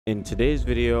In today's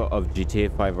video of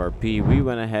GTA 5 RP, we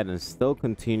went ahead and still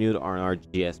continued on our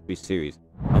GSP series.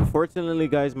 Unfortunately,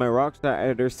 guys, my Rockstar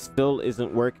editor still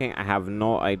isn't working. I have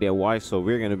no idea why, so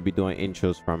we're going to be doing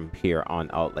intros from here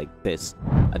on out like this.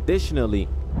 Additionally,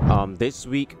 this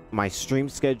week, my stream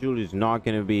schedule is not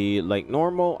going to be like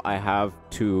normal. I have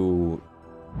to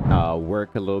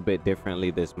work a little bit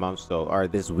differently this month, or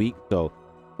this week, so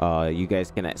you guys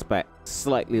can expect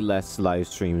slightly less live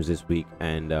streams this week.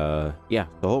 And yeah,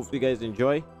 so hopefully you guys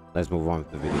enjoy. Let's move on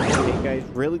to the video. Okay guys,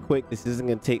 really quick, this isn't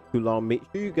gonna take too long. Make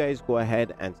sure you guys go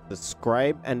ahead and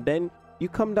subscribe, and then you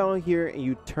come down here and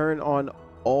you turn on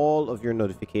all of your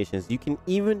notifications. You can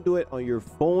even do it on your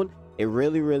phone. It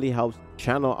really helps the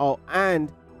channel out,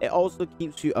 and it also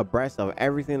keeps you abreast of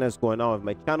everything that's going on with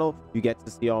my channel. You get to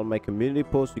see all my community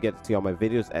posts, you get to see all my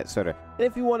videos, etc. And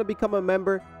if you want to become a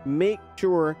member, make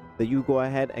sure that you go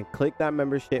ahead and click that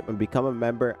membership and become a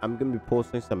member. I'm going to be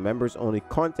posting some members only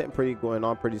content going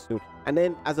on pretty soon. And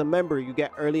then as a member, you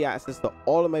get early access to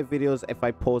all of my videos if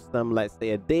I post them, let's say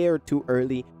a day or two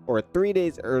early, or 3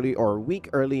 days early, or a week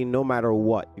early. No matter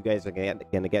what, you guys are going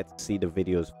to get to see the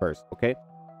videos first, okay?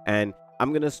 And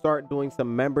I'm gonna start doing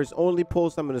some members only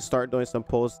posts. I'm gonna start doing some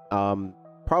posts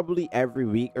probably every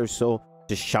week or so,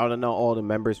 just shouting out all the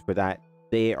members for that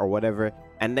day or whatever.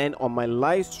 And then on my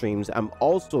live streams, I'm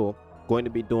also going to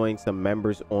be doing some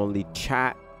members only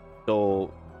chat.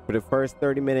 So for the first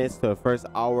 30 minutes to the first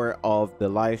hour of the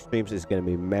live streams, is going to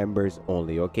be members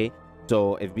only, okay?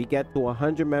 So if we get to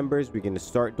 100 members, we're going to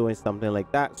start doing something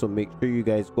like that. So make sure you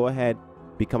guys go ahead,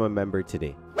 become a member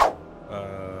today.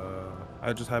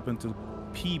 I just happened to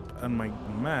peep on my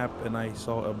map and I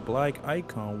saw a black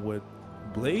icon with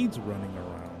blades running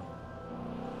around.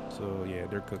 So yeah,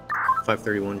 they're cooked.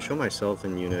 531, show myself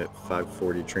in unit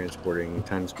 540 transporting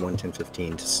times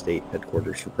 11015 to state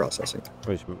headquarters for processing.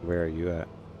 Where are you at?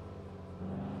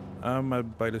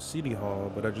 I'm by the city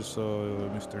hall, but I just saw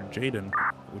Mr. Jaden,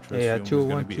 which I Yeah, assume is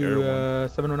going to be airborne.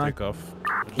 709. Take off.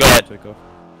 Go ahead. Take off.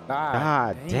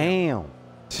 God damn.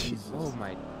 Oh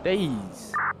my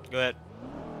days. Go ahead.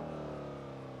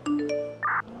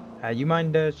 You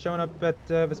mind showing up at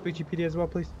Vespucci PD as well,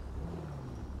 please?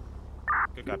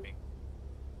 Good copy.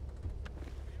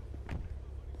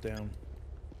 Down.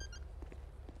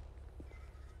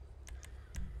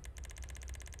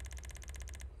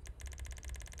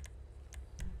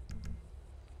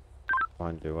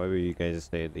 Wonder, what were you guys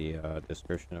say the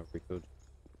description of recruit?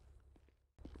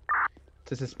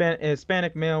 It's a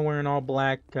Hispanic male wearing all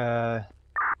black, a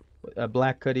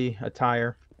black hoodie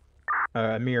attire.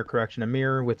 A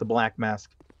mirror with a black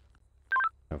mask.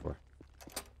 Over.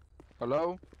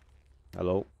 Hello?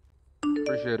 Hello.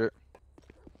 Appreciate it.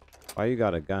 Why you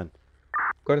got a gun?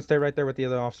 Go ahead and stay right there with the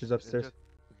other officers upstairs. Just,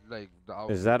 like,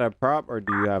 Is that a prop, or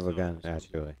do you have a gun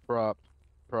actually? prop?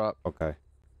 Okay.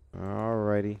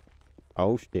 Alrighty.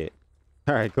 Oh shit.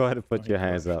 All right, go ahead and put your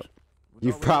hands up.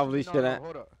 You probably shouldn't.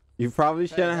 You probably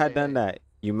shouldn't have done that.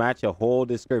 You match a whole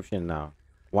description now.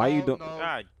 Why you doing?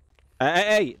 God.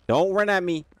 Hey, don't run at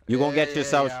me. You're gonna get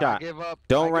yourself shot.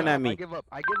 Don't run at me. I give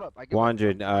up.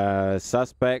 100.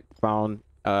 Suspect found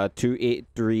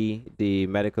 283 the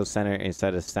medical center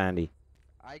inside of Sandy.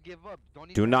 I give up.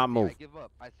 Do not move.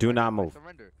 Do not move.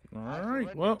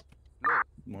 Alright, well.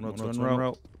 102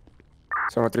 route.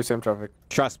 737 traffic.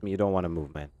 Trust me, you don't want to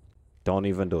move, man. Don't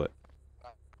even do it.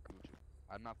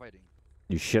 I'm not fighting.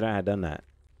 You shouldn't have done that.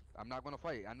 I'm not gonna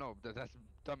fight. I know. That's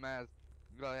dumbass.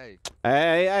 Hey.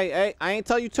 Hey, I ain't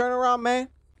tell you turn around, man.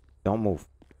 Don't move.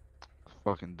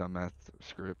 Fucking dumbass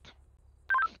script.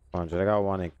 100. I got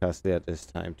one in custody at this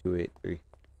time. 283.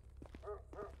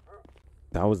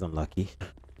 That was unlucky.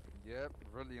 Yep,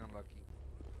 really unlucky.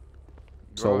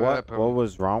 So what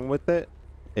was wrong with it?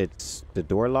 It's the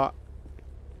door lock.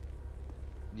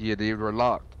 Yeah, they were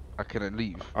locked. I couldn't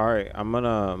leave. All right, I'm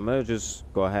gonna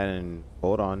just go ahead and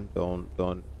hold on.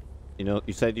 Don't. You know,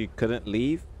 you said you couldn't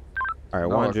leave. All right,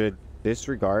 No. 100.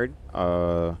 Disregard.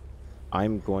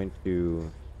 I'm going to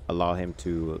allow him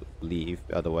to leave.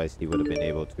 Otherwise, he would have been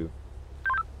able to.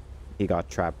 He got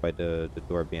trapped by the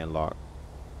door being locked.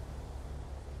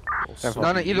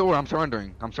 No, either or. I'm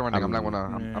surrendering. I'm not gonna.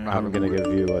 I'm gonna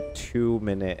give you a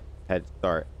 2-minute head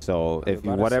start. So if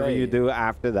you, whatever you do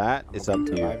after that, it's up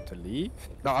to you. Time to leave?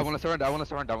 No, I want to surrender.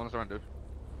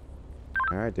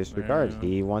 All right, disregard. Yeah.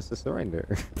 He wants to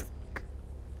surrender.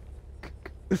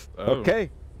 Oh. Okay.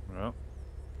 Well,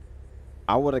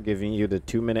 I would have given you the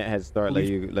 2-minute head start. Let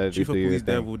you Chief do of your Police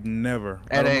Dev thing. would never.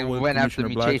 And I don't then know what went after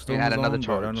Commissioner me, chased me, and had Blackstone's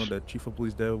another on, but I know charge. that Chief of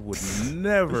Police Dev would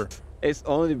never. It's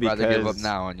only Rather give up because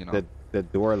now, and you know. the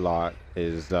door lock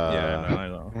is Yeah, I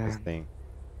know. this thing.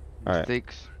 All right.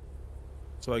 Mistakes.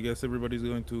 So I guess everybody's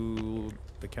going to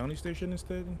the county station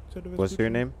instead of What's your Vespucci?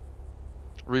 name?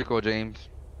 Rico James.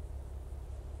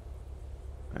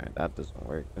 Alright, that doesn't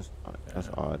work. That's Yeah.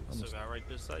 odd. So I write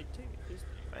this site too. This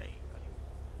thing,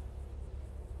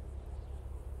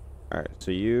 Alright,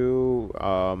 so you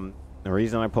the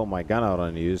reason I pulled my gun out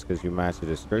on you is because you match the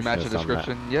You description. match the of something.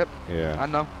 description. Yep. Yeah. I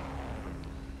know.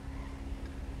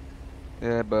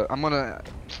 Yeah, but I'm gonna.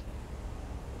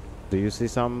 Do you see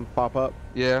something pop up?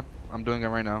 Yeah, I'm doing it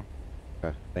right now.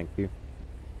 Okay, thank you.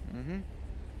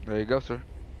 There you go, sir.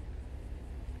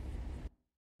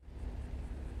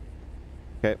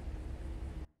 Okay,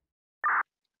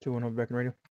 210 back in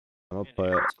radio. I'm yeah,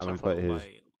 gonna it's put his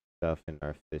by- stuff in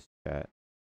our fish chat.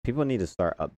 People need to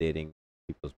start updating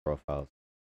people's profiles,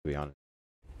 to be honest.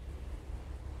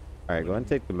 Alright, go ahead and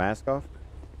take the mask off.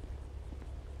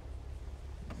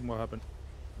 What happened?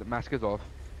 The mask is off.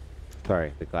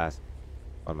 Sorry, the glass.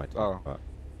 What am I talking Oh. about?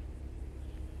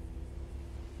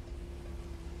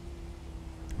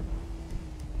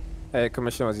 Hey,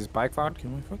 Commissioner, was his bike found?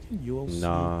 Can my fucking ULC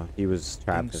Nah, he was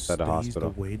trapped thing inside the stays hospital.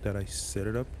 the way that I set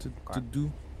it up to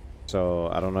do? So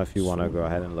I don't know if you want to So- go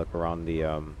ahead and look around the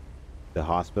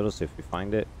hospital, see if you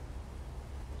find it.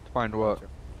 Find what?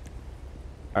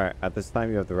 Alright, at this time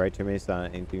you have the right to remain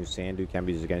silent. Anything you say and do can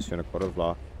be used against you in a court of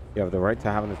law. You have the right to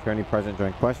have an attorney present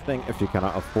during questioning. If you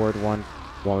cannot afford one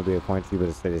will be appointed to you by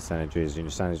the state of San Andreas. You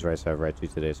understand these rights I have read to you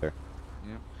today, sir.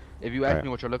 Yeah. If you ask Alright. me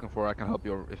what you're looking for, I can help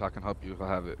you. If I can help you, if I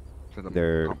have it. Since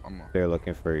They're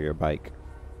looking for your bike.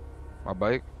 my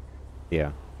bike.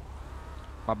 Yeah.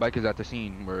 My bike is at the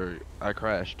scene where I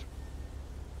crashed.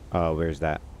 Where's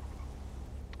that?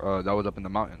 That was up in the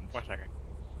mountains. 1 second.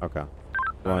 Okay.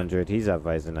 100. He's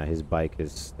advising that his bike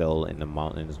is still in the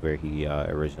mountains where he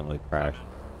originally crashed.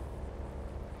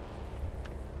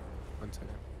 1 second.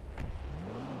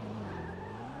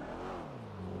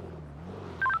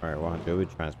 Alright, 100. We're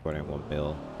transporting 1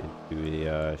 mil into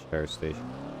the sheriff's station.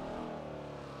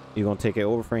 You gonna take it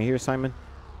over from here, Simon?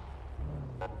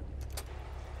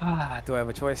 Do I have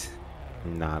a choice?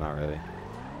 Nah, not really. Yeah.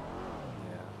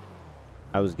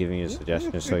 I was giving you a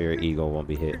suggestion so your ego won't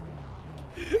be hit.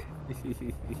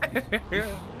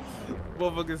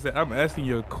 Motherfucker said, I'm asking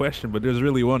you a question, but there's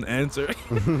really one answer.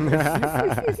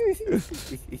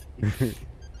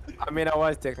 I mean, I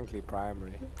was technically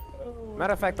primary.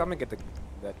 Matter of fact, I'm gonna get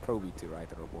that Proby to ride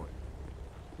the robot.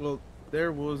 Well,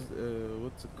 there was,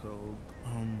 what's it called?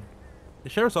 The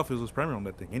sheriff's office was primary on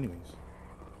that thing anyways.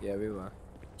 Yeah, we were.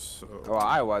 So, Well,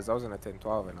 I was in a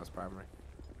 10-12 and I was primary.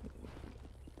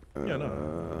 Yeah,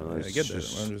 no, Let's I get that.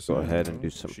 just I'm just go saying, ahead you and know, do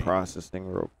some shit. processing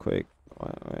real quick.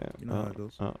 You know how it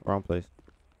goes. Wrong place.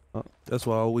 That's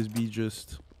why I always be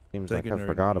just Seems like I secondary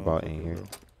forgot about in motherfucker, here.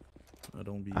 bro. I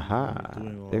don't be Aha,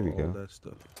 doing there we all go. that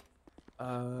stuff.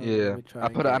 Yeah. I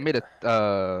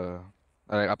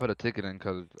put a ticket in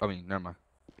because never mind.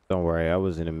 Don't worry, I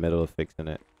was in the middle of fixing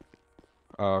it.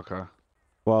 Oh, okay.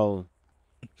 Well,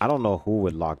 I don't know who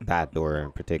would lock that door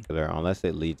in particular, unless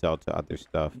it leads out to other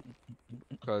stuff.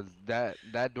 Cause that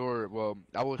door, well,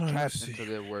 I was Let's trapped see. into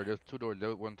there where there's 2 doors.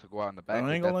 There's one to go out in the back.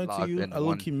 I ain't gonna lie to you. I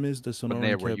low-key missed the there Sonoran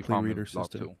where Cat you play found me reader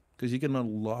locked system too. because you can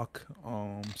unlock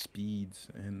speeds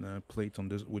and plates on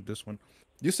this with this one.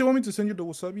 You still want me to send you the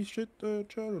wasabi shit,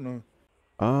 Chad, or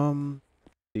no?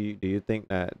 Do you think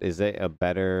that is it a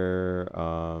better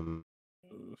Who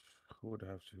would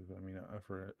have to? I mean,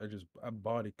 I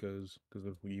bought it because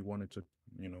if we wanted to,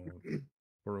 you know,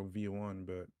 for a V1,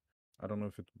 but I don't know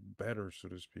if it's better, so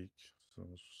to speak. So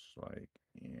it's like,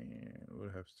 yeah, we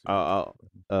would have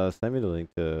to. send me the link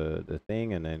to the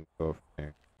thing and then go from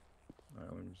there.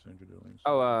 Alright, let me send you the links.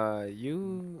 Oh,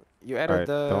 you added Alright,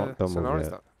 the don't move Sonoran yet.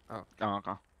 stuff. Oh, Oh,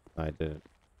 okay. I didn't.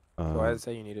 so I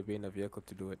say you need to be in the vehicle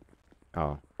to do it.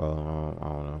 Oh, well, I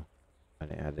don't know. I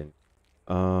didn't.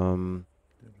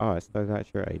 Oh, I still got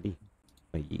your ID.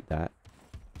 I eat that.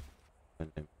 And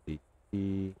then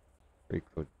MCT,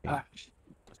 recode change.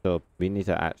 So we need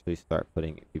to actually start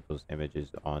putting people's images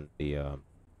on the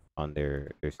on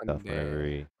their stuff whenever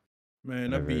we.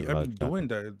 Man, I whenever be we log doing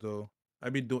that though. I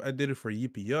did it for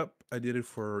Yippee Up. I did it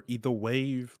for Either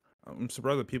Wave. I'm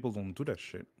surprised that people don't do that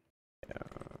shit. Yeah.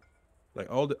 Like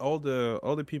all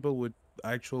the people with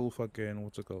actual fucking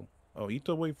what's it called? Oh,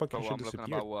 Either Wave fucking So shit I'm looking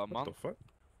disappeared. about what, a What the month? fuck?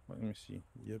 Let me see.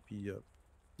 Yippee Up.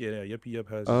 Yeah, Yippee Up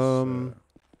has. I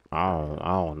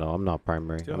don't know. I'm not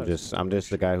primary. still I'm has just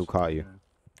the guy who caught you.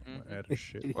 Add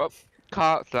shit. Well,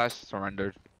 caught /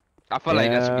 surrendered. I feel like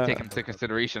that should Yeah. be taken into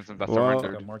consideration since I Well,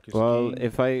 surrendered. Marcus Well, King,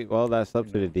 that's up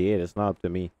to the DA. It's not up to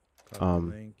me. copy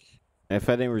link. If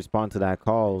I didn't respond to that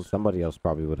call, somebody else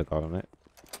probably would have got on it.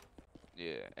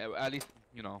 Yeah, at least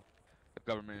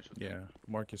government issue. Yeah,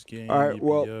 Marcus King. All right,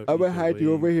 well, Yippee I'm gonna Yup, hand you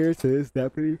Equal over Wave. here to this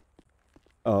deputy.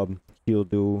 He'll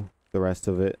do the rest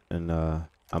of it, and I'm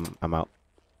out. How long,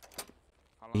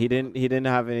 He brother? didn't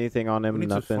have anything on We him, need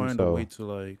to nothing. find a So way to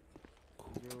like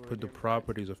put the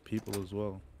properties of people as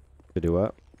well. to do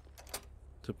what?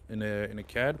 To in a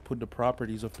CAD, put the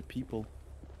properties of the people.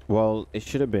 Well, it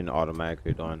should have been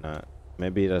automatically doing that.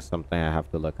 Maybe that's something I have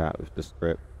to look at with the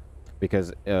script,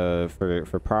 because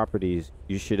for properties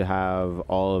you should have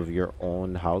all of your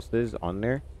own houses on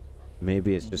there.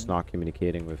 Maybe it's just not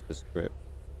communicating with the script,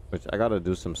 which I gotta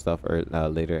do some stuff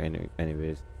later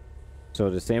anyways. So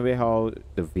the same way how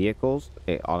the vehicles,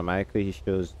 it automatically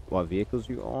shows what vehicles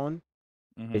you own.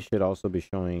 It should also be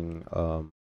showing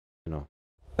you know,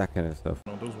 that kind of stuff.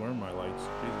 No, those weren't my lights.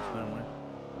 Jesus, never mind.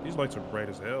 These lights are bright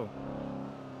as hell.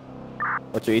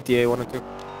 What's your ETA 1 and 2?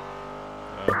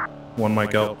 One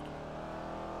mic out.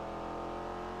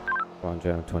 Come on,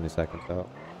 Jam, 20 seconds out.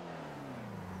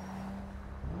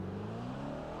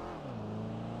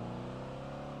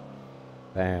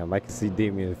 Damn, I can see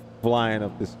Damien flying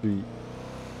up the street.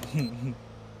 Yeah.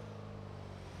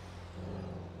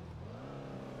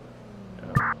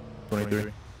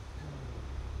 23.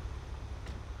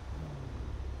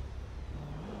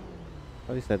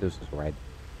 Oh, he said this was right.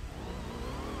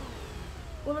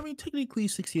 Well, I mean, technically,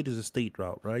 68 is a state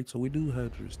route, right? So we do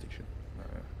have jurisdiction.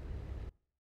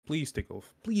 Please take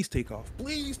off. Please take off.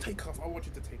 Please take off. I want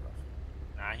you to take off.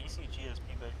 Nah, he see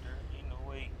GSP back there. Ain't no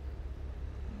way.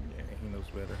 Yeah, he knows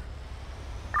better.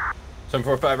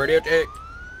 745 radio check.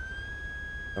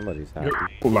 Somebody's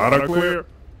happy. Loud and clear.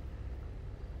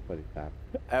 Somebody's happy.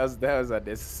 That was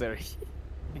unnecessary.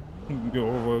 Yo,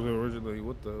 what was it originally?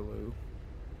 What the? Like,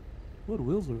 what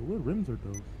wheels are? What rims are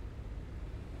those?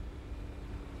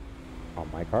 On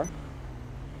my car?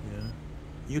 Yeah.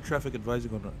 You traffic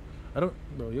advising on. I don't.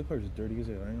 No, your car's dirty as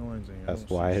hell. I ain't gonna lie to you. I That's don't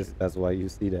see why. shit. That's why you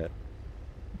see that.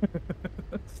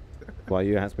 Why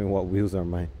you ask me what wheels are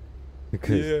mine?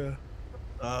 Because Yeah.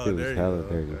 Oh, it was there you hella go.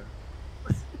 dirty.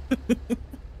 Okay.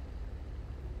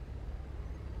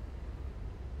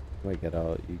 When I get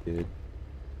out, you good.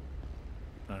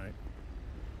 All right.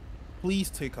 Please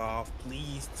take off.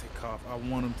 Please take off. I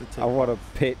want him to take I off. want to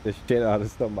pit the shit out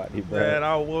of somebody, bro. Man,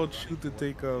 I want you to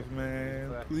take off,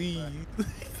 man. Please.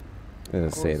 I'm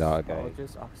gonna say that, I guy. was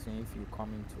just asking if you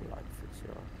coming to like fix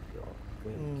your Oh,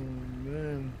 vehicle.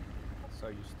 man. So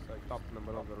you stopped in the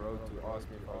middle of the road to ask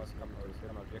me if I was coming to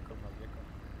get my vehicle.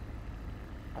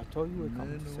 I told you we're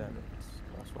coming to Man, sell it.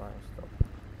 That's why I stopped.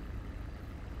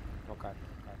 Okay.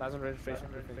 License registration.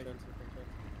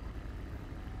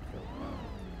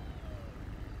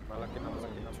 My lucky number's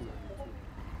only 2.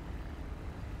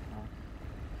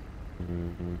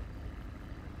 Mm-hmm.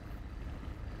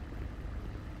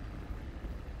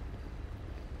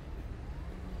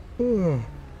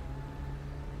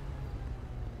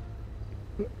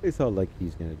 It's not like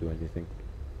he's gonna do anything.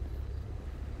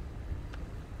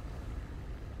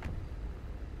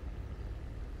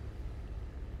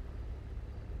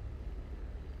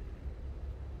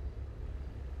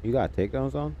 You got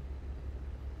takedowns on?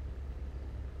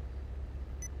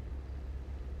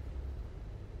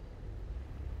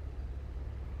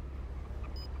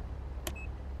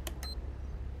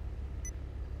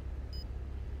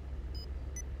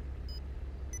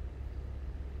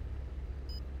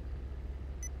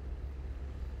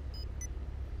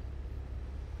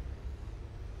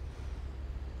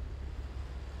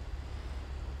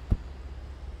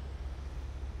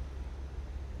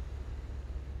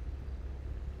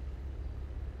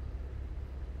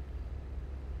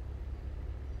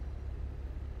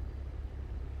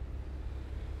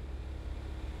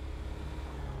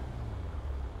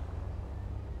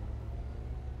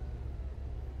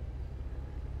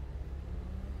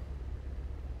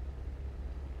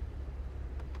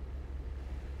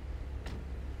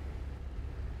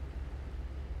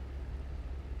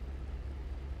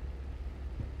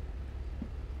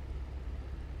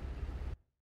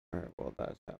 Alright, well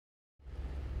that's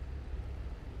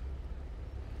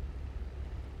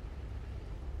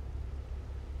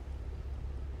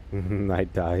happening. I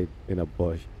died in a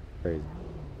bush. Crazy.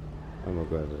 I'm gonna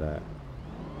go to that.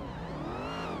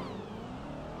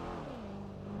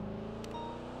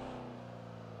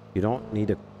 You don't need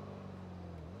to.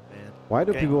 Man. Why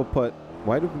do Okay. people put?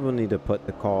 Why do people need to put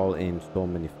the call in so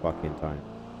many fucking times?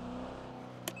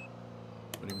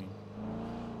 What do you mean?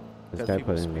 This Because guy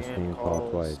people put in the spam same call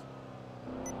calls. twice.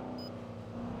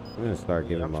 I'm gonna start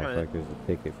giving I'm trying to- motherfuckers a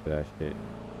ticket for that shit.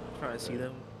 Trying to see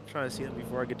them. Trying to see them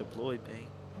before I get deployed, man.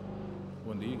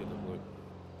 When do you get deployed?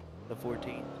 The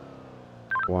 14th.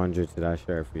 100 to that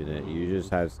sheriff unit. You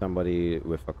just had somebody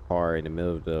with a car in the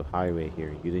middle of the highway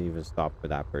here. You didn't even stop for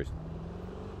that person.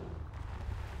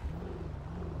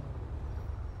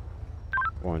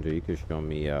 100, you could show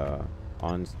me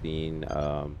on scene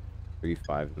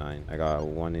 359. I got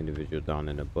one individual down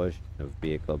in a bush, a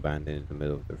vehicle abandoned in the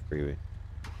middle of the freeway.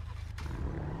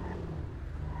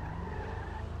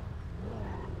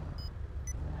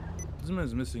 This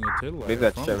man's missing a tail light. Leave or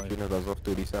that front sheriff light. unit goes off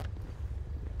duty, sir.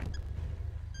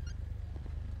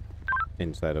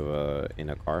 Inside of in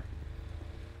a car.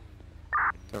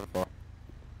 10-4.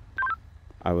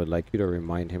 I would like you to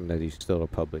remind him that he's still a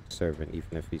public servant,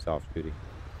 even if he's off duty.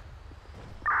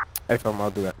 Hey, fam,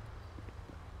 I'll do that.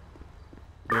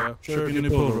 Yeah, sheriff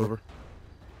unit pull over.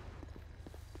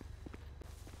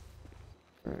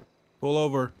 Alright. Pull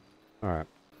over. All right.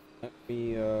 Let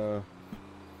me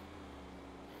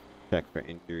check for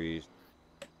injuries.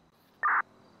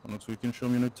 Next we can show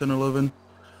me unit 1011.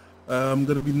 I'm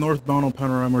gonna be northbound on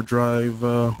Panorama Drive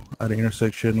at the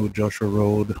intersection with Joshua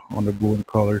Road on the blue and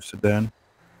collar sedan.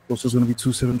 Also is gonna be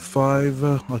 275.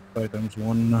 Occupied times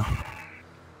 1. Go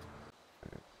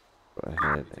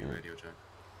ahead. And Radio check.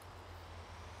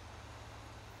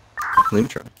 Leave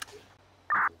truck.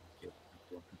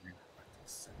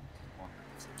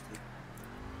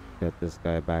 get this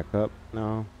guy back up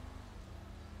now.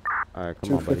 All right,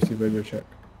 come on, buddy. 250 radio check.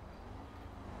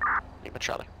 Lima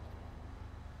Charlie.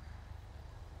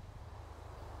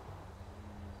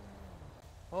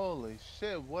 Holy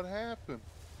shit, what happened?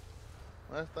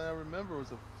 Last thing I remember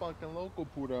was a fucking local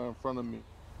pulled out in front of me.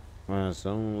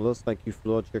 So looks like you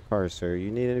flew out your car, sir.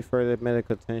 You need any further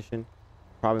medical attention?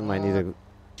 Probably might need to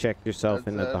check yourself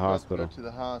in at the hospital. Go to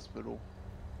the hospital.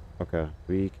 Okay,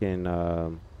 we can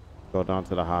go down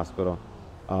to the hospital.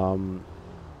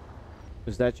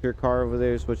 Is that your car over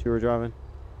there? Is what you were driving?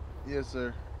 Yes,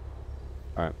 sir.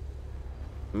 All right.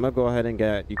 I'm gonna go ahead and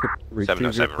get you could retrieve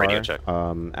your 707 radio car check.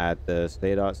 at the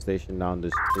state out station down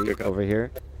the street over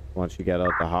here. Once you get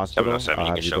out the hospital, 707, I'll you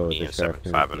have can you show go with me the in sheriff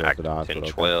 75 and and to the Act hospital.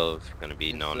 1012, going to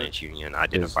be known as Union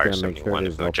Just Identifier gonna make sure 71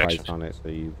 there's if no no price objections. on it, so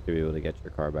you to be able to get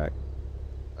your car back.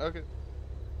 Okay.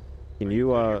 Can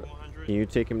you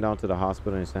take him down to the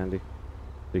hospital in Sandy so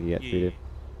he can get treated?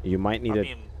 You might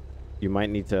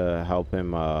need to help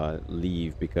him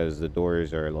leave because the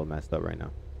doors are a little messed up right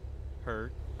now.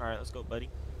 Heard. All right, let's go, buddy.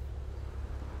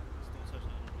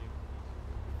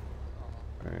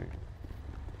 All right.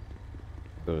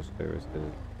 Go to services.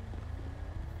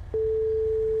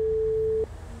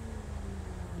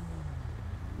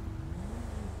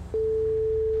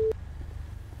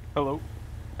 Hello.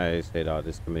 I stayed out.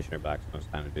 This Commissioner Blackstone's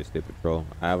Standard Day State Patrol.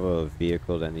 I have a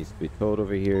vehicle that needs to be towed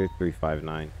over here,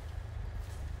 359.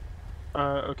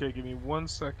 Okay, give me 1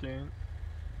 second.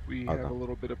 We Okay. have a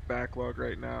little bit of backlog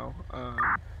right now.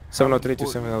 703 to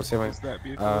Is 707. that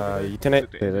vehicle over there? Lieutenant.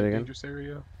 Is it Say in that a again? dangerous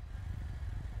area?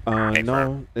 Hey,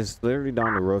 No, it's literally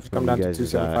down the road Come from down you to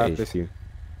guys' 275, please. HQ.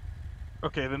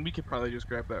 Okay, then we could probably just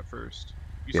grab that first.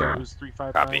 You Yeah. said it was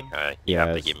 359? Copy. You Yeah,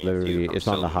 have to it's give me literally, a few. it's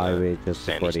on the highway just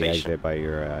Sandy before the Station. exit by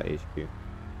your HQ.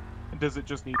 And does it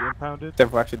just need impounded?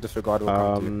 10-4, actually disregard will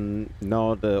come to you.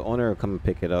 No, the owner will come and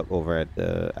pick it up over at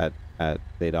the at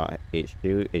State HQ.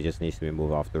 It just needs to be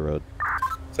moved off the road.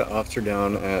 So officer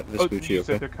down at Oh, Vespucci, you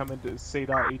said okay? they're coming to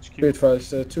SADA HQ? Great advice,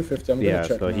 250. I'm Yeah, gonna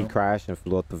check so he now. crashed and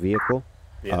flew out the vehicle.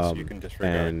 Yes, you can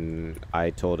disregard. And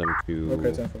I told him to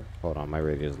Okay, 10-4. hold on, my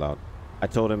radio is loud. I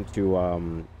told him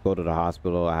to go to the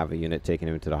hospital. I have a unit taking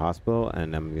him to the hospital,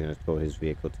 and I'm gonna tow his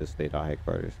vehicle to state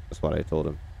headquarters. That's what I told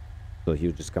him. So he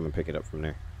would just come and pick it up from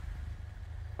there.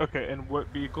 Okay, and what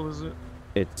vehicle is it?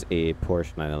 It's a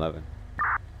Porsche 911.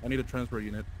 I need a transfer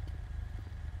unit.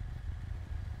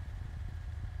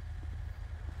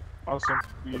 Awesome.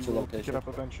 We What's your will pick location? it up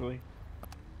eventually.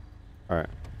 All right,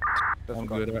 I'm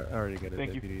good. I already got a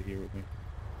Thank you. deputy here with me.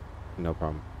 no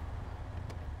problem.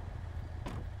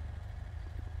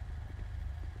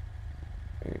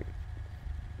 Okay.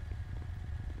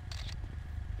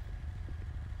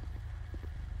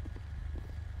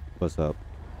 What's up?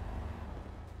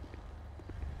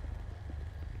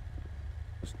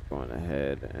 Just going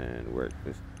ahead and work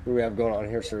this. What do we have going on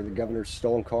here, sir? The governor's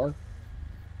stolen car?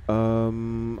 I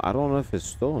don't know if it's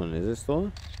stolen. Is it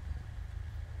stolen?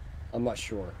 I'm not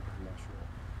sure.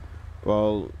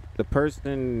 Well, the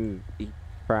person, he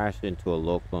crashed into a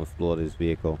local and flew out his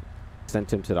vehicle.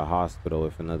 Sent him to the hospital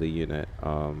with another unit.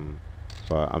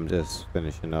 But I'm just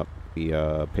finishing up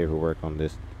the paperwork on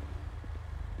this.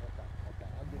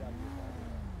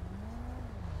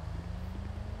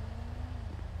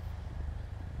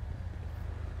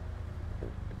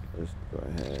 Let's go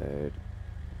ahead.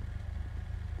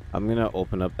 I'm gonna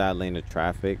open up that lane of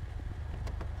traffic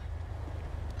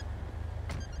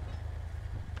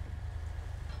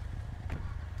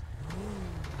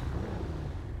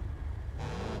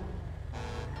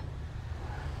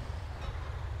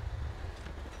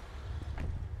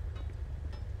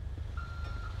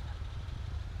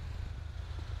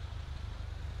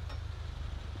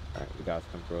got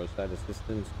some roadside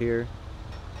assistance here.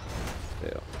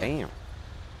 Still, damn.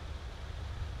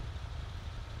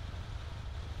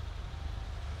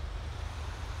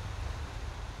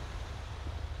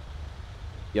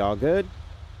 Y'all good?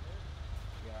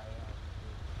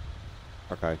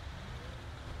 Okay.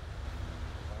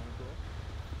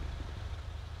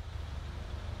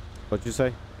 What'd you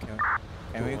say?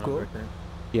 Can we go?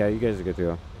 Yeah, you guys are good to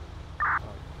go.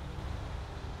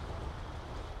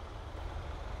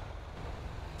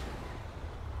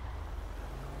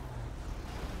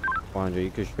 Andre,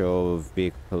 you could show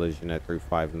vehicle collision at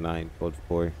 359 code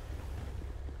 4.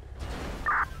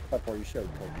 How far you showed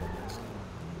code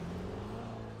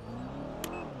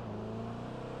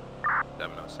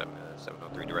 707,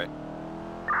 703 direct.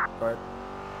 Go ahead.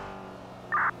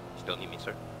 Still need me,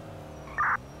 sir?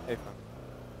 Hey, fine.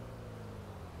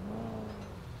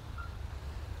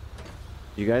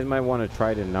 You guys might want to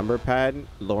try the number pad,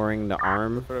 lowering the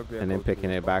arm and then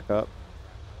picking it back up.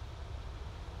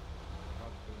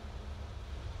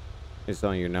 It's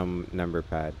on your number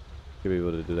pad. You'll be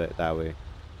able to do that way.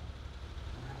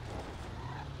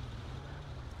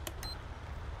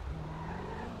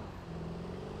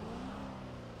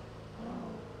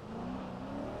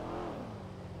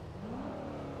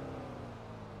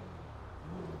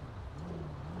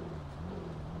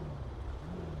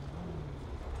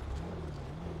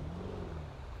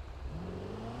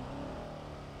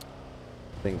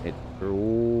 Thing hit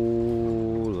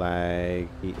through lag.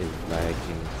 He is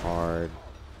lagging hard.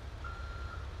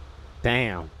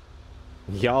 Damn.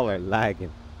 Y'all are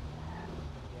lagging.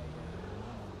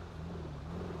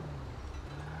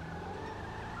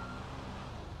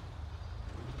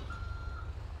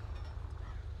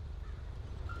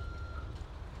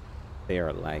 They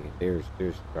are lagging. They're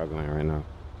struggling right now.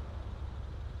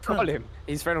 Call him.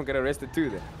 His friend will get arrested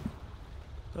too then.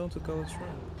 Tell him to call his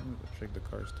friend. Let me go check the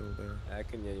car's still there. I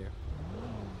can hear you.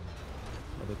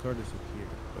 Oh, the car disappeared.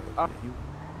 Ah. Yeah,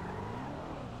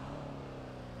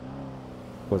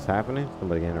 What's happening?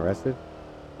 Somebody getting arrested?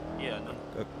 Yeah, no.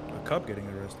 a cop getting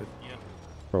arrested. Yeah.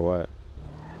 For what?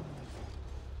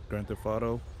 Grand Theft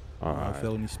Auto. Alright.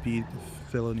 Felony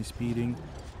speeding.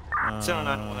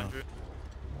 709-100.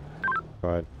 Go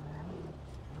ahead.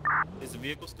 Is the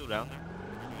vehicle still down there?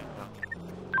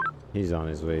 He's on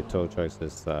his way. Tow trucks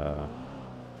is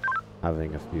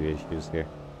having a few issues here.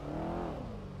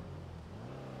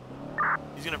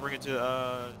 He's gonna bring it to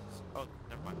oh,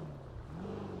 never mind.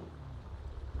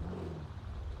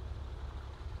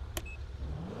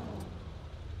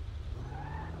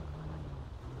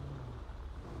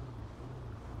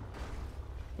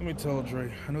 Let me tell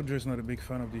Dre. I know Dre's not a big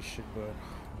fan of this shit, but I'm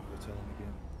gonna tell him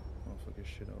again. Motherfucker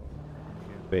shit out.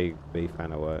 Big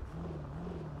fan of what?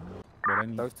 But I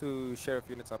need... Those two sheriff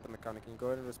units up in the county. Can you go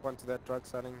ahead and respond to that drug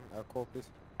sighting call,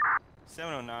 please?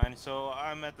 709. So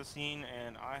I'm at the scene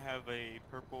and I have a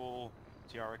purple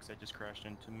TRX that just crashed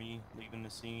into me, leaving the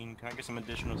scene. Can I get some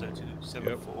additionals at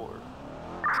 274?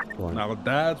 Yep. Now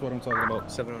that's what I'm talking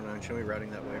about. 709, show me routing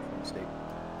that way from the state.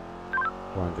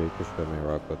 Andre, you can show me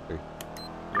rock with 3.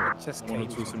 Yeah, Just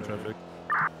 102 some traffic.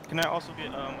 Can I also get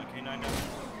a K9 now?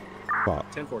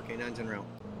 Fuck. 10-4, K9's en route.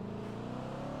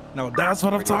 Now that's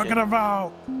what I'm talking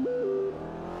about.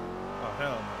 Oh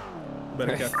hell no!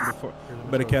 Better catch him before.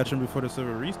 Better catch him before the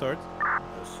server restarts.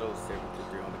 So stay with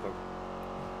 3 on the cloak.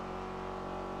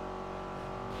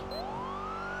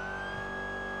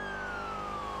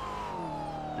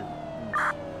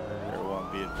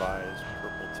 Everyone be advised,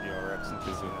 purple TRX in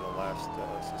Kazuna, the last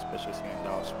suspicious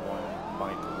handoffs, 1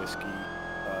 Mike whiskey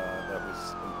that was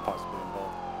possibly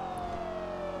involved.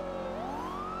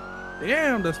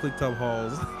 Damn, that's like top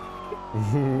halls.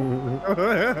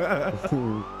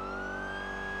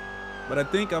 But I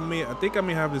think I may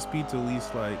have the speed to at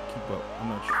least like keep up. I'm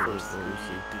not sure. First 3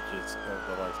 digits of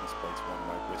the license plates, 1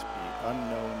 Mike whiskey,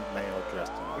 unknown male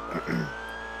dressed in all black.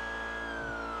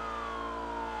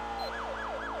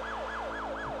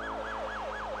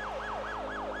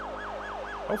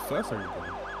 How fast are you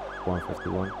going?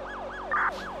 151.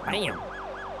 Damn.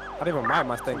 Not even my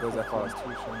Mustang goes that fast.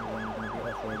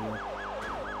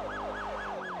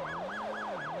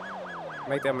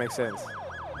 Make that make sense.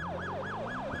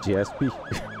 GSP.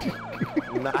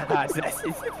 Nah,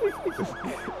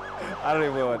 I don't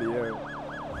even want to hear.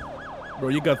 Bro,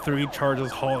 you got 3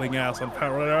 charges hauling ass on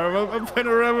Panorama. I'm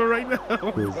Panorama right now.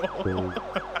 Oh,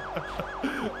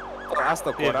 I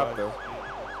still caught up though.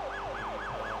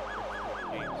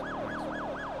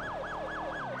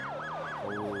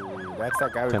 Oh, that's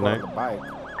that guy we caught on the bike.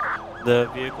 The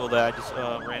vehicle that I just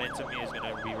ran into me is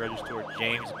gonna be registered to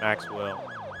James Maxwell.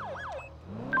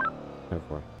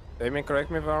 10-4. Damien, correct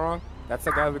me if I'm wrong. That's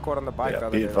the guy we caught on the bike the Yeah,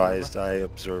 other be day. advised, I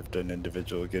observed an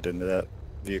individual get into that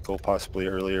vehicle possibly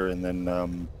earlier and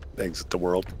then exit the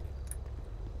world.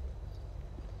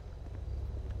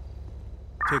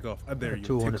 Take off. I dare you.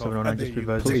 21709, just be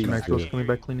advised, Please Mr. Maxwell's do. coming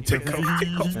back clean and Take sober. off.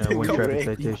 Take off. Take One off. traffic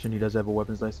citation. He does have a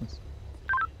weapons license.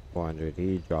 400.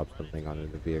 He dropped something under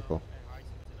the vehicle.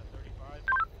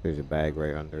 There's a bag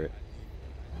right under it.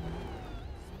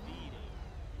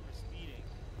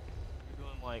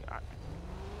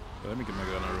 Let me get my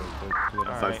gun out real quick.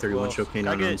 531 show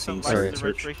canine on scene. Sorry.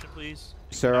 Registration, please.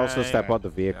 Sir, also step out the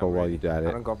vehicle while you do I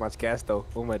it. don't got much gas though.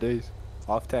 Oh my days.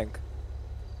 Off tank.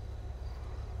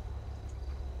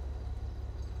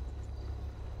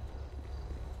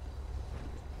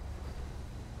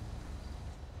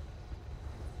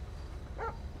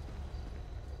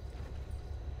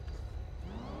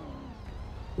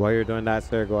 While you're doing that,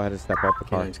 sir, go ahead and step out the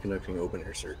car. Canine's conducting open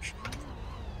air search.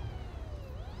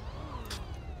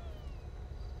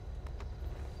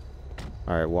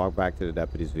 All right, walk back to the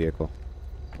deputy's vehicle.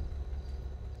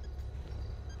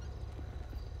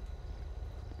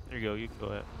 There you go. You can go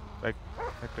ahead. Back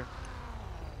there.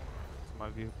 It's my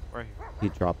view. Right here. He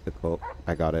dropped the coat.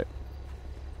 I got it.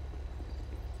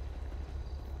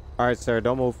 All right, sir.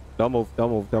 Don't move. Don't move. Don't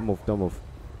move. Don't move. Don't move.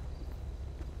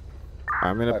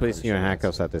 I'm gonna place you in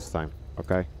handcuffs at this time.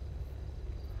 Okay.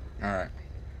 All right.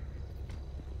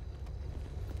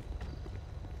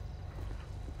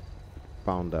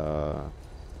 Found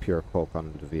pure coke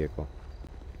on the vehicle.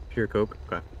 Pure coke?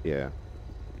 Okay. Yeah.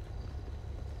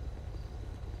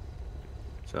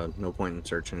 So no point in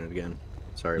searching it again.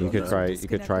 Sorry You about could that. try. You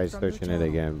could try searching it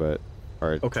again, but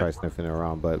or try sniffing it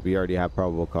around. But we already have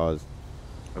probable cause.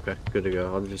 Okay, good to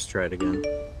go. I'll just try it again.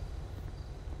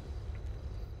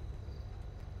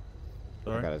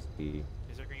 I gotta see.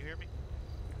 Sir, can you hear me?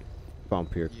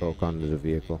 Found pure coke under the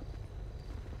vehicle.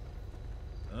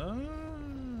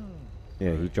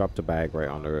 Yeah, he dropped a bag right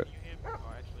under it.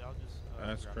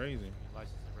 That's crazy.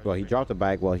 Well, he dropped a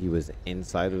bag while he was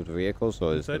inside of the vehicle, so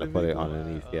it's Inside gonna the put it vehicle?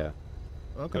 underneath. Yeah.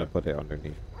 Okay. Gonna put it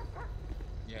underneath.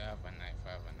 Yeah, I have a knife. I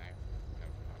have a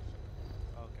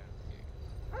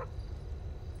knife.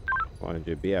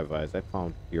 100. Be advised, I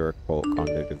found pure coke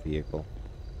under the vehicle.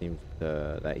 Seems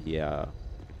that he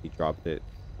dropped it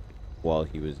while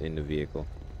he was in the vehicle.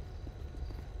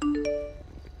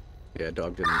 Yeah,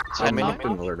 dog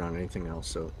didn't alert on anything else,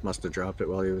 so must have dropped it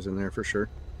while he was in there for sure.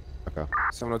 Okay.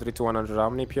 703 to 100. How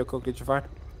many pure coke did you find?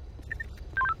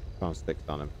 Found sticks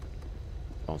on him.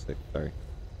 Found sticks. Sorry.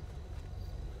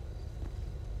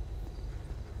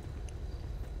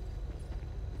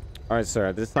 All right, sir.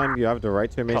 At this time, you have the right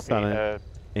to remain silent.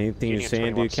 Anything you say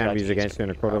and do can be used against you in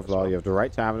a court of law. You have the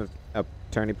right to have an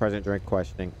attorney present during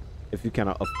questioning. If you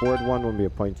cannot afford one, will be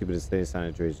appointed to you by the state of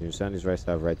sanitary. You understand these rights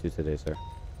to have right to today, sir.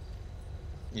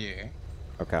 Yeah.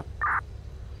 Okay.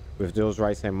 With those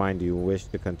rights in mind, do you wish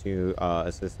to continue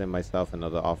assisting myself and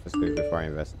other officers with our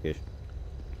investigation?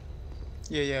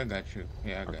 Yeah, I got you.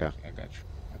 Yeah, I got Okay. you. I got you.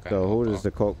 Okay, So no who does problem.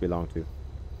 the coke belong to?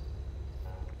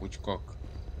 Which coke?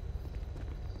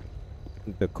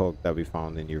 The coke that we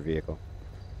found in your vehicle.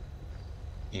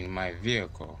 In my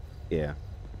vehicle? Yeah.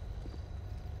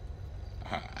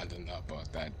 I don't know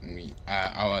about that.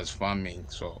 I was farming,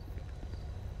 so.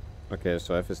 Okay,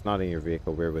 so if it's not in your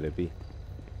vehicle, where would it be?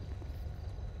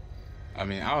 I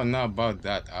mean, I don't know about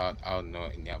that. I don't know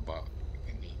any about.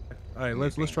 All right,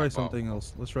 let's try something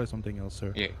else. Let's try something else,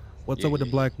 sir. Yeah. What's Yeah, up with the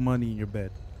yeah, black money in your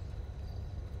bed?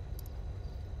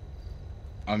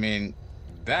 I mean,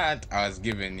 that I was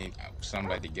given it.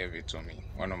 Somebody gave it to me.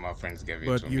 One of my friends gave it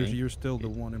But to you're me. you're still the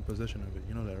one in possession of it.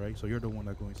 You know that, right? So you're the one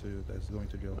that's going to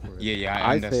jail for it. Yeah,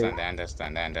 I understand. I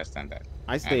understand that. I understand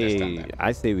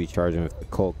that. say we charge him with the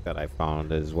coke that I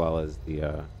found, as well as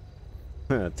the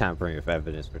tampering with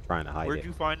evidence for trying to hide Where'd it.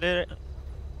 you find it?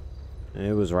 And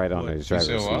it was right on his driver's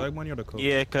seat. Black money or the coke?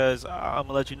 Yeah, cause I'm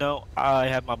gonna let you know, I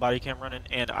have my body cam running,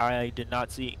 and I did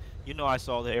not see. You know, I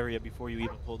saw the area before you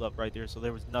even pulled up right there, so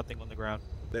there was nothing on the ground.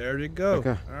 There you go.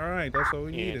 Okay. All right, that's all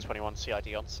we Unit needed. 21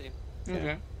 CID on scene.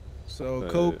 Okay. So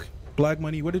coke, black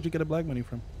money. Where did you get the black money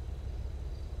from?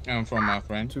 From my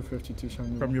friend.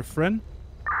 252 From your friend?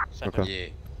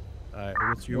 Okay. Yeah. All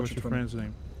right. What's your friend's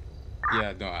name?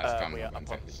 Yeah, don't ask him. We are up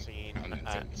on the scene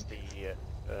at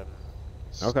the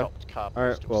Okay. stopped car. All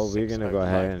right. postal Well, we're gonna go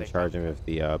ahead and 605. charge him with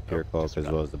the pure coke as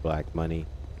well as the black money.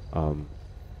 And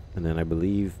then I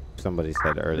believe somebody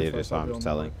said earlier they saw him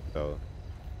selling. So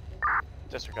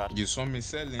Disregard. You saw me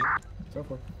selling.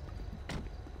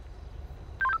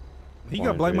 He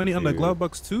got black money on the 100 glove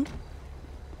box too?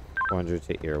 100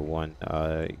 to Air 1.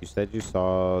 You said you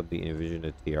saw the Envision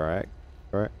the TRX,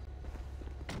 correct?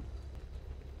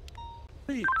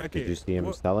 Hey, okay. Did you see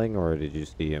him selling, or did you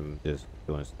see him just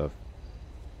doing stuff?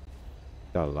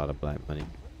 Got a lot of black money.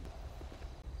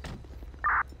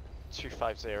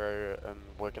 250, we're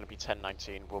going to be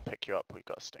 1019. We'll pick you up. We've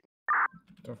got a sting.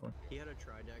 Definitely. He had a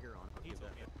tri-dagger on. I'll give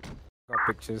that. Got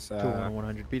pictures.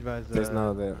 2-1-100. Be advised. There's none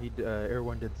of that. Air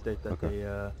 1 did state that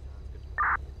they,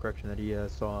 correction, that he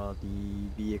saw the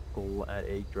vehicle at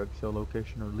a drug sale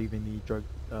location, or leaving the drug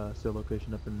sale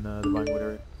location up in the Vinewood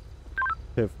area.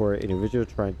 For an individual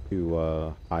trying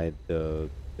to hide the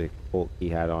Colt he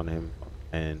had on him,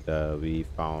 and we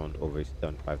found over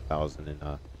 75,000 in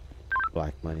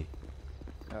black money.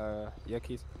 Yeah,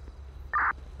 keys.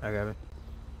 I got it.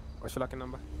 What's your lucky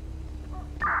number?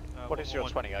 What is your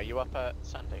 20? Are you up at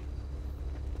Sandy?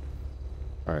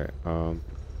 All right.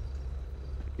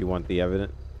 You want the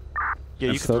evidence?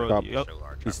 Yeah, you can throw it. Yep.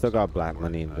 You still got black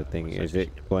money in the thing. Is it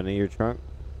going in your trunk?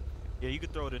 Yeah, you can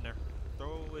throw it in there.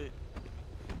 Throw it.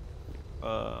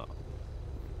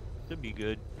 Should be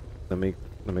good. Let me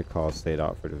call state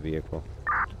out for the vehicle.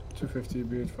 250,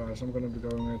 be advised. I'm gonna be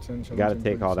going at 10. You gotta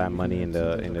take all that money in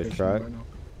the truck.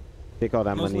 Take all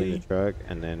that money in the truck,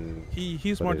 and then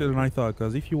He's smarter than I thought.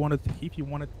 Cause if you wanted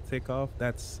to take off,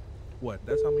 that's what?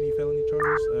 That's how many felony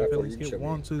charges? Felonies get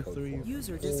 1, 2, 3.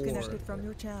 User disconnected from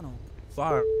your channel.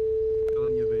 5.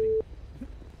 Felony evading.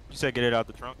 You said get it out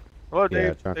the trunk. Hello, yeah,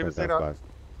 Dave. trunk David, is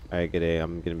Alright, good day.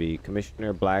 I'm gonna be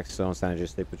Commissioner Blackstone, San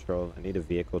Andreas State Patrol. I need a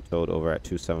vehicle towed over at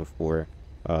 274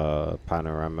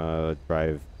 Panorama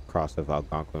Drive, cross of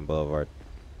Algonquin Boulevard.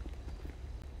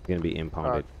 It's gonna be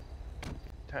impounded.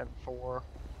 10-4.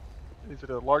 Is it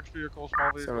a large vehicle,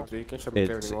 small vehicle? 7-3. You can show me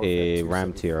It's a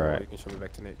Ram TRI. You can show me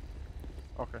back to Nate.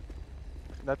 Okay.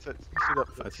 And that's it. You see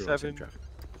that 7.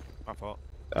 My fault.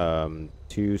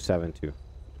 272.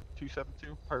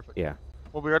 272. Perfect. Yeah.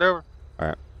 We'll be right over. All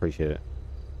right. Appreciate it.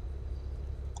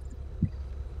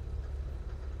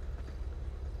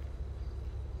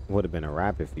 Would have been a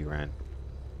wrap if you ran.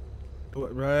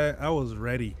 Right. I was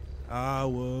ready.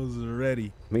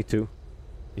 Me too.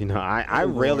 You know, I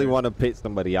really want to pit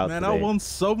somebody out Man, today. I want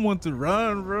someone to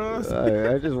run, bro.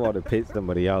 I just want to pit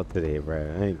somebody out today,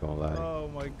 bro. I ain't gonna lie. Oh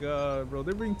my god, bro.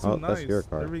 They're being too Oh, nice. that's your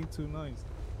car. They're being too nice.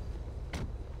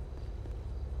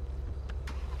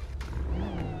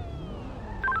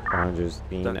 Rangers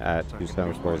seen at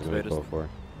 274 is gonna go for.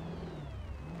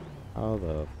 How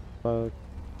the fuck?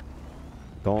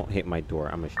 Don't hit my door.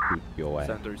 I'm gonna shoot your ass.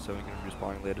 1037 can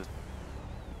respond later.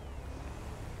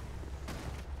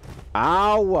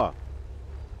 Ow!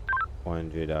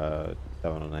 100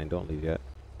 709. Don't leave yet.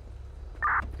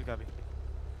 Good copy.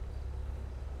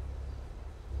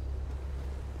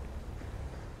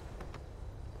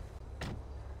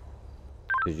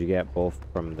 Did you get both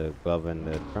from the glove and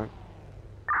the trunk?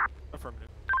 Affirmative.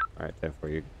 Alright, 10 for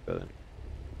you. Go then.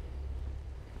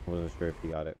 I wasn't sure if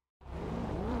you got it.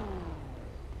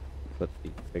 Put the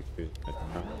fixtures in the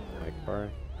trunk of my car.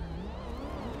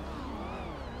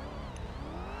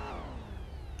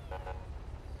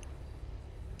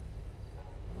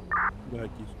 Go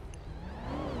ahead, Keith.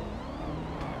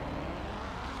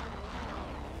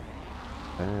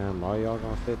 Damn, all y'all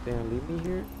gonna sit there and leave me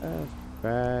here? That's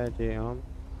tragic,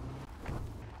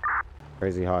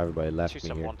 Crazy how everybody left me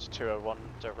here. 271 to 201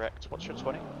 direct. What's your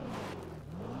 20?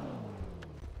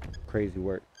 Crazy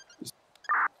work. You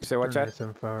say what, Chad?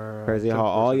 Crazy how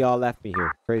all y'all left me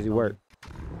here. Crazy work.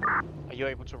 Are you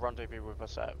able to rendezvous with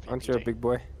us at Aren't you a VPD? big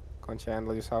boy? Can't you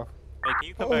handle yourself? Hey, can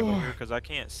you come back over here? Because I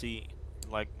can't see,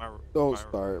 like, Don't my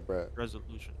start, bro.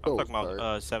 resolution. I'm Don't talking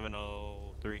about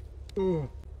 703.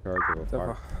 Charge of a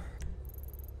car.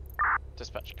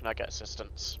 Dispatch, can I get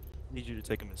assistance? Need you to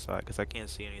take him inside because I can't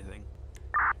see anything.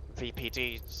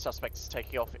 VPD suspect is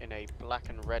taking off in a black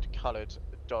and red coloured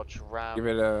Dodge Ram. Give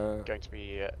it a... Going to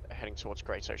be heading towards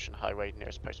Great Ocean Highway,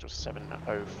 nearest postal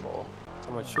 704.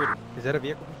 Someone shooting. Is that a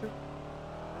vehicle pursuit?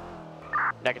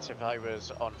 Negative, I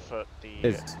was on foot.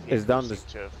 The It's down the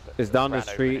ran over an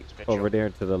street individual over there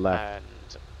to the left.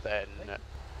 and then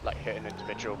like hit an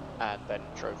individual and then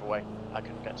drove away. I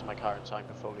couldn't get to my car in time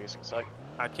before losing sight.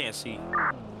 I can't see.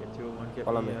 Get 201, get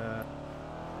Follow me, me.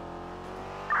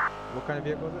 What kind of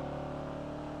vehicle is it?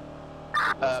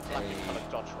 Black and coloured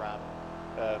Dodge Ram.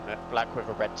 Black with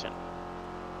a red tint.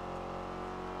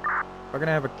 We're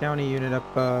gonna have a county unit up,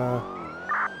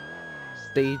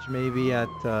 stage maybe at,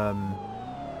 on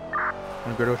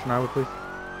Great Ocean Highway, please.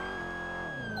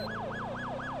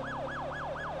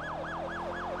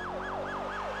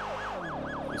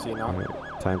 You see now?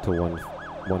 Alright, time to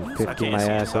 150 I can't my see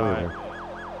ass over inside. there.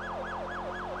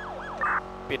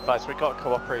 Be advised, we've got a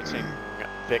cooperating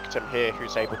victim here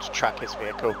who's able to track his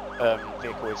vehicle.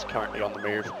 Vehicle is currently on the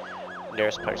move.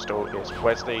 Nearest postal is,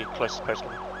 where's the closest postal?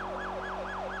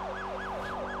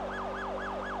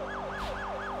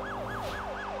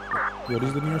 What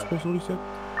is the nearest postal, you said?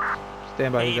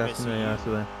 Stand by, he's asking me,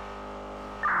 Celine.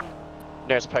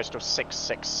 Nearest postal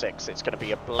 666. It's going to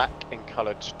be a black and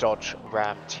coloured Dodge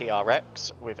Ram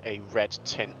TRX with a red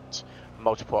tint,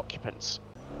 multiple occupants.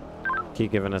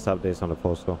 Keep giving us updates on the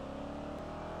postal.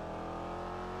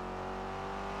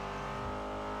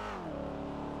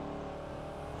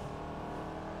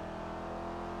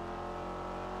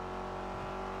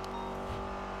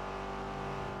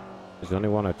 There's only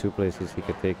 1 or 2 places he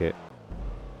could take it.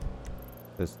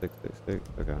 This 666.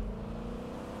 Okay.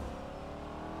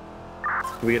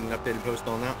 Can we get an updated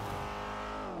postal on that?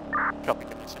 Copy.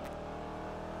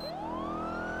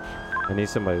 I need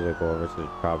somebody to go over to the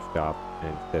prop shop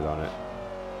and sit on it.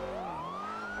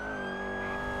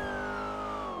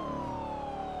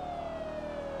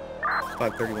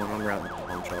 .531 on route to the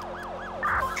pawn shop.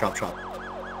 Chop shop.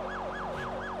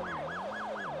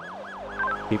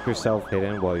 Keep yourself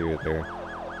hidden while you're there.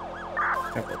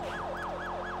 Okay.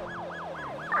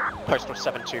 Postal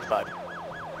 725.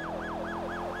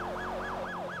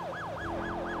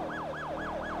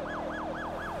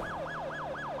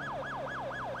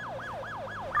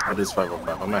 It is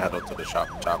 505. I'm gonna head out to the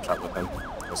chop shop with him.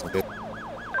 That's good.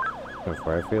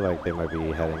 I feel like they might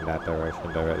be heading that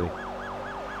direction directly.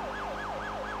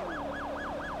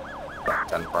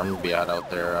 10 firm, be out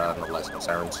there, no lights, no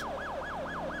sirens.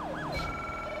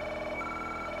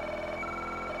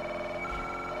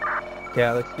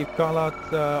 Yeah, let's keep call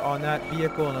outs on that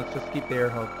vehicle and let's just keep the air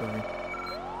hub going.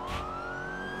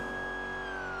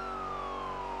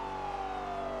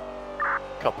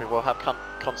 Copy, we'll have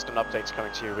constant updates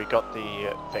coming to you. We got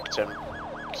the victim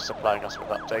supplying us with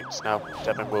updates. Now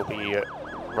Devon will be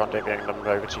rendezvousing them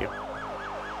over to you.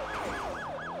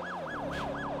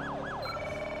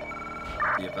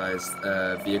 Be advised,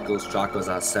 vehicles Jocko's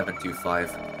at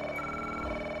 725.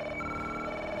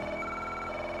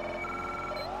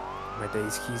 My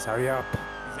days keys, hurry up.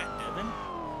 Is that Devin?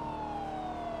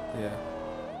 Yeah.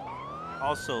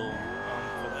 Also,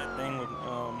 for that thing with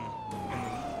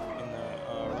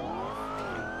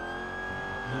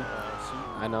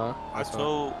I know. I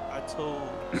told,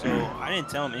 so I didn't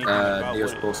tell him anything about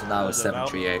nearest what postal now is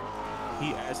 738.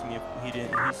 He asked me if he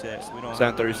didn't, he said, we don't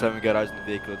 737, get eyes in the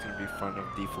vehicle, it's going to be in front of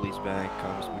the Felice Bank,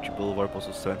 Vespucci Boulevard,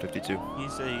 postal 752. He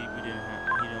said we didn't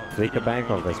have, he don't. Fleeca Bank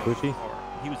or Vespucci?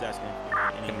 He was asking if we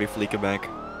had any. Going to be Fleeca Bank.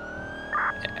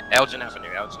 Elgin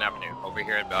Avenue, over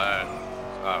here by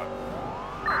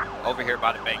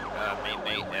the bank, main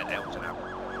gate at Elgin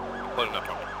Avenue. Pulling up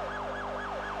on me.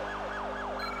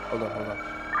 Hold on.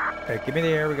 Okay, give me the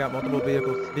air. We got multiple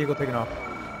vehicles. Vehicle taking off.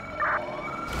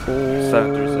 Oh,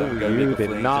 737, got a you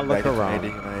vehicle did not look around. A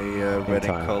red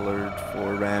and colored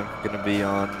for Ram, going to be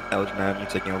on Elgin Avenue,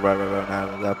 taking a right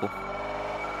now with Apple.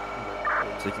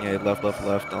 Taking a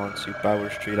left onto Bauer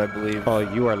Street, I believe. Oh,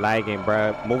 you are lagging,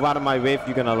 bruh. Move out of my way if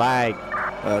you're gonna lag.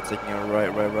 Taking a right.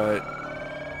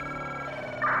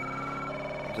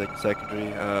 I'm taking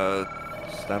secondary,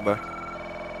 stand by.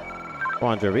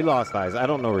 Wandra, we lost eyes. I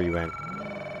don't know where you went.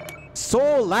 So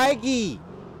laggy!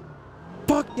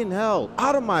 Fucking hell!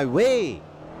 Out of my way!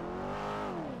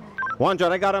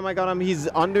 Wandra, I got him. He's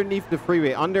underneath the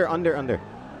freeway. Under.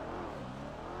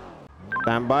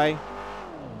 Stand by.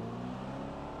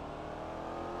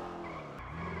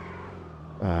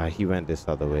 He went this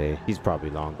other way. He's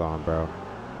probably long gone, bro.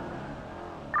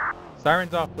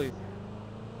 Sirens off, please.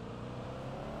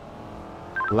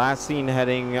 Last seen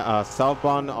heading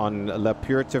southbound on La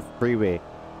Puerta Freeway.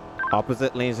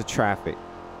 Opposite lanes of traffic.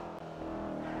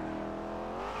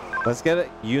 Let's get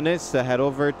units to head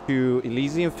over to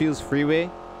Elysian Fields Freeway.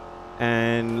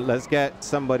 And let's get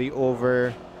somebody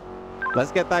over.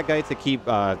 Let's get that guy to keep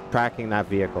tracking that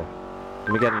vehicle.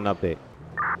 Let me get an update.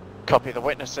 Copy, the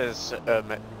witness has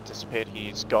disappeared.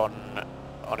 He's gone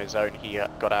on his own. He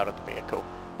got out of the vehicle.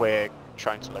 We're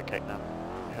trying to locate him.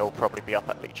 He'll probably be up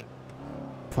at Legion.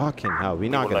 Fucking hell, we're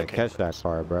not gonna catch that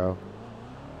car, bro.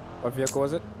 What vehicle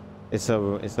was it? It's a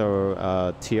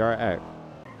TRX,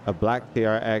 a black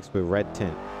TRX with red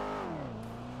tint.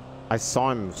 I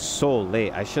saw him so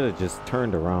late. I should have just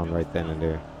turned around right then and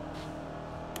there.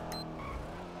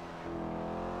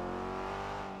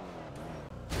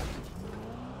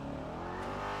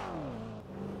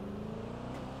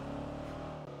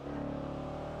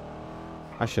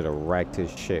 I should have wrecked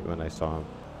his shit when I saw him.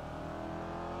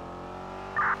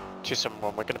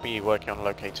 271, we're going to be working on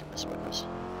locating this witness.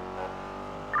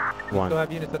 We still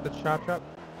have units at the shop.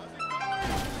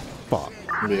 Fuck.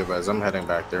 Be advised, I'm heading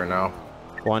back there now.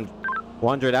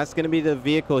 Wander, that's gonna be the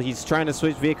vehicle. He's trying to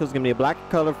switch vehicles. It's gonna be a black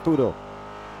color Fudo.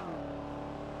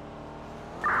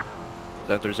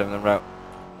 737 en route.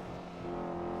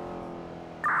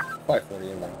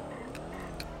 540 inbound.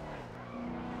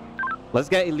 Let's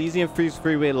get Elysian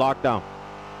Freeway locked down.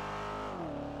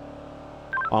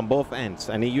 On both ends.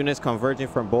 I need units converging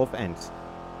from both ends.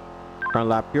 From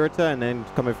La Puerta and then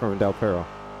coming from Del Perro.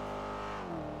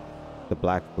 The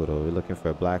black Fudo. We're looking for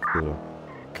a black Fudo.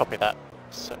 Copy that.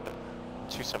 So,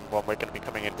 271, we're going to be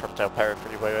coming in from Del Perro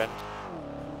freeway end.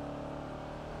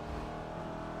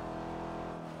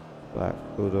 Black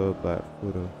Fudo, black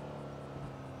Fudo.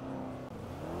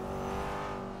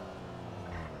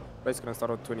 Race gonna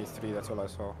start on 23, that's all I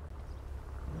saw.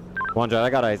 Wander, I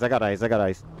got eyes, I got eyes, I got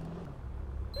eyes.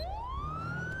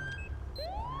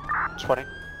 20.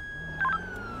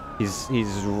 He's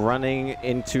running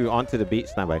onto the beach.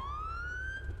 Standby.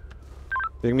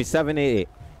 There's gonna be 788.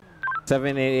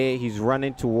 788. He's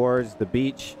running towards the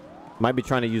beach. Might be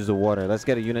trying to use the water. Let's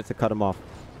get a unit to cut him off.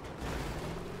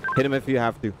 Hit him if you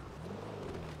have to.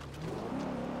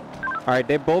 All right,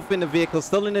 they're both in the vehicle.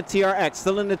 Still in the TRX.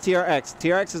 Still in the TRX.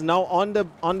 TRX is now on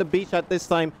the beach at this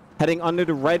time, heading under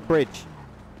the red bridge.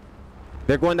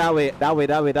 They're going that way. That way.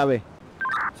 That way. That way.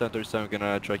 737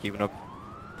 gonna try keeping up.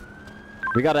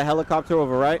 We got a helicopter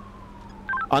over, right?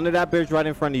 Under that bridge right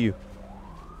in front of you.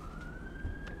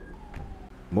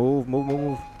 Move, move, move,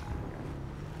 move.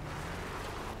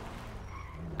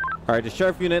 All right, the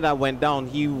sheriff unit that went down,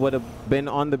 he would have been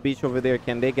on the beach over there.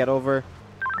 Can they get over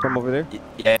from over there?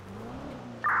 Yeah.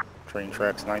 Train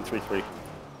tracks 933.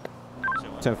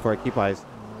 10-4, keep eyes.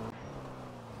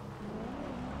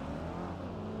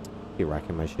 Keep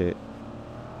racking my shit.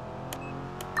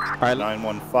 All right,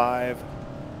 915.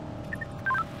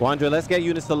 Wander, let's get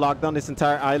units to lock down this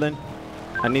entire island.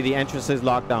 I need the entrances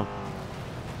locked down.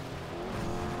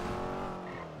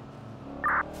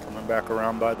 Coming back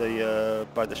around by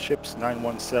the ships.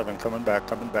 917. Coming back.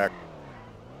 Coming back.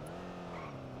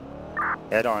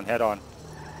 Head on. Head on.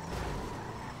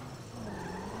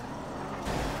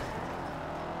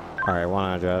 All right,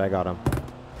 100. I got him.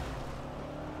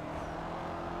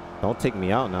 Don't take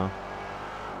me out now.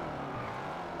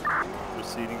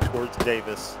 Proceeding towards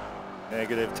Davis.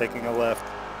 Negative, taking a left.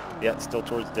 Yeah, still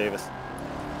towards Davis.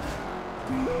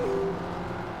 Come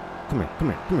here, come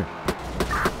here, come here.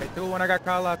 Okay, 2-1, I got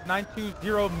call out.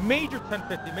 920, major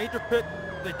 1050, major pit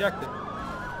ejected.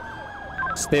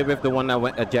 Stay with the one that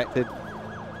went ejected.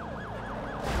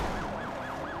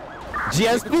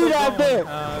 GSP out there!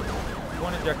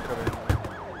 One ejected over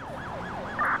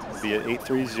Be at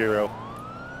 830.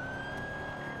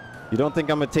 You don't think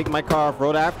I'm gonna take my car off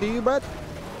road after you, bud?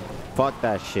 Fuck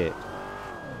that shit.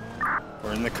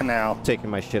 We're in the canal.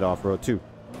 Taking my shit off road too,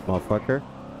 motherfucker.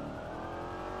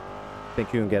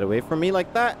 Think you can get away from me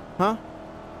like that, huh?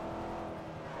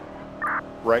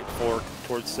 Right fork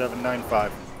towards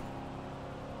 795.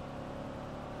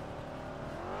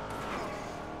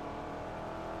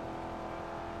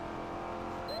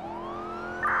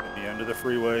 At the end of the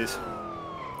freeways.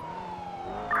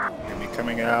 Gonna be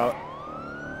coming out.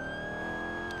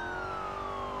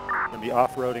 Gonna be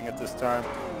off-roading at this time.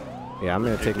 Yeah, I'm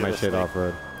gonna take my shit off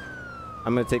road.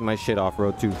 I'm gonna take my shit off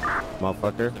road too,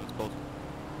 motherfucker.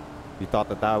 You thought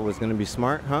that was gonna be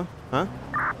smart, huh? Huh?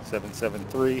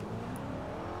 773.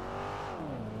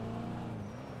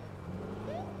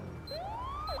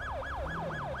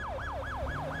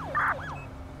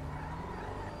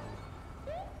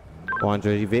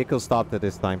 Wander, your vehicle stopped at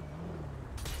this time.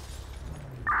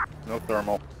 No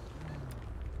thermal.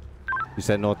 You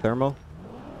said no thermal?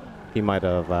 He might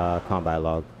have combat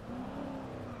log.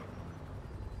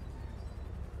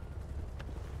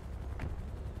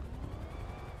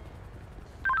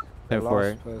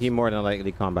 Therefore, he more than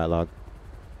likely combat log.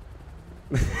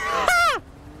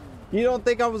 You don't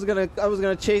think I was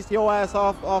gonna chase your ass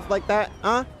off like that,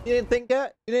 huh? You didn't think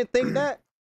that? You didn't think that?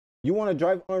 You want to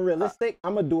drive unrealistic?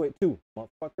 I'm gonna do it too,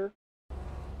 motherfucker.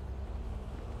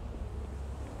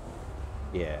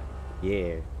 Yeah,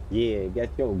 yeah, yeah. Get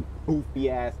your goofy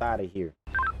ass out of here.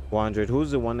 100.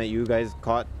 Who's the one that you guys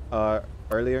caught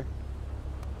earlier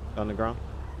on the ground?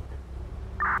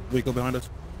 Vehicle behind us.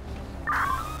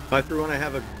 531, I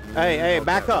have a... Hey,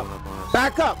 back up.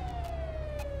 Back up.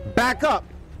 Back up.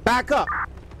 Back up.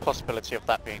 Possibility of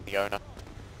that being the owner.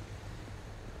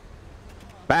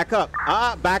 Back up.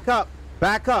 Back up.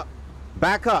 Back up.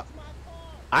 Back up.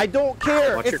 I don't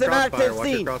care. Watch It's your an active crossfire,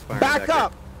 scene. watch your crossfire Back back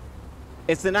up.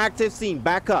 It's an active scene.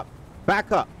 Back up.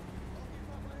 Back up.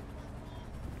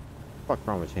 What's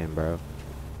wrong with him, bro?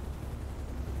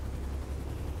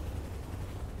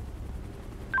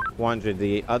 100.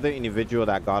 The other individual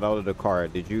that got out of the car,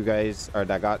 did you guys, or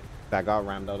that got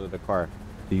rammed out of the car,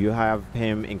 do you have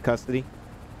him in custody?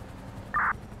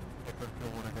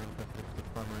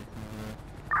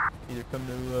 Either come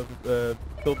to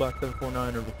pillbox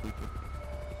 749 or recruit.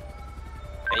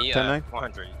 Hey,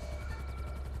 100.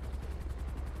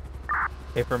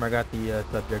 Hey, firm, I got the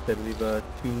subject. I believe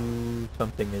 2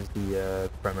 something is the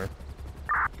primary.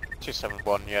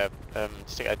 271, yeah.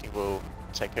 State ID will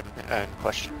take him and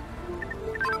question.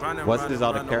 What's his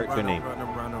other character name?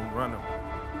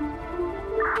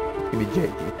 Give me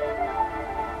JG.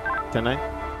 10-9?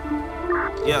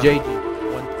 Yeah. JG.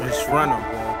 Just run him.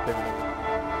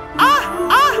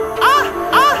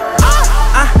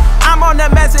 I'm on the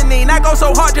mezzanine. I go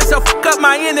so hard just to fuck up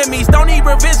my enemies. Don't need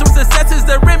revenge when success is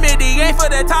the remedy. Ain't for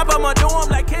the top, I'ma do 'em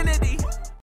like Kennedy.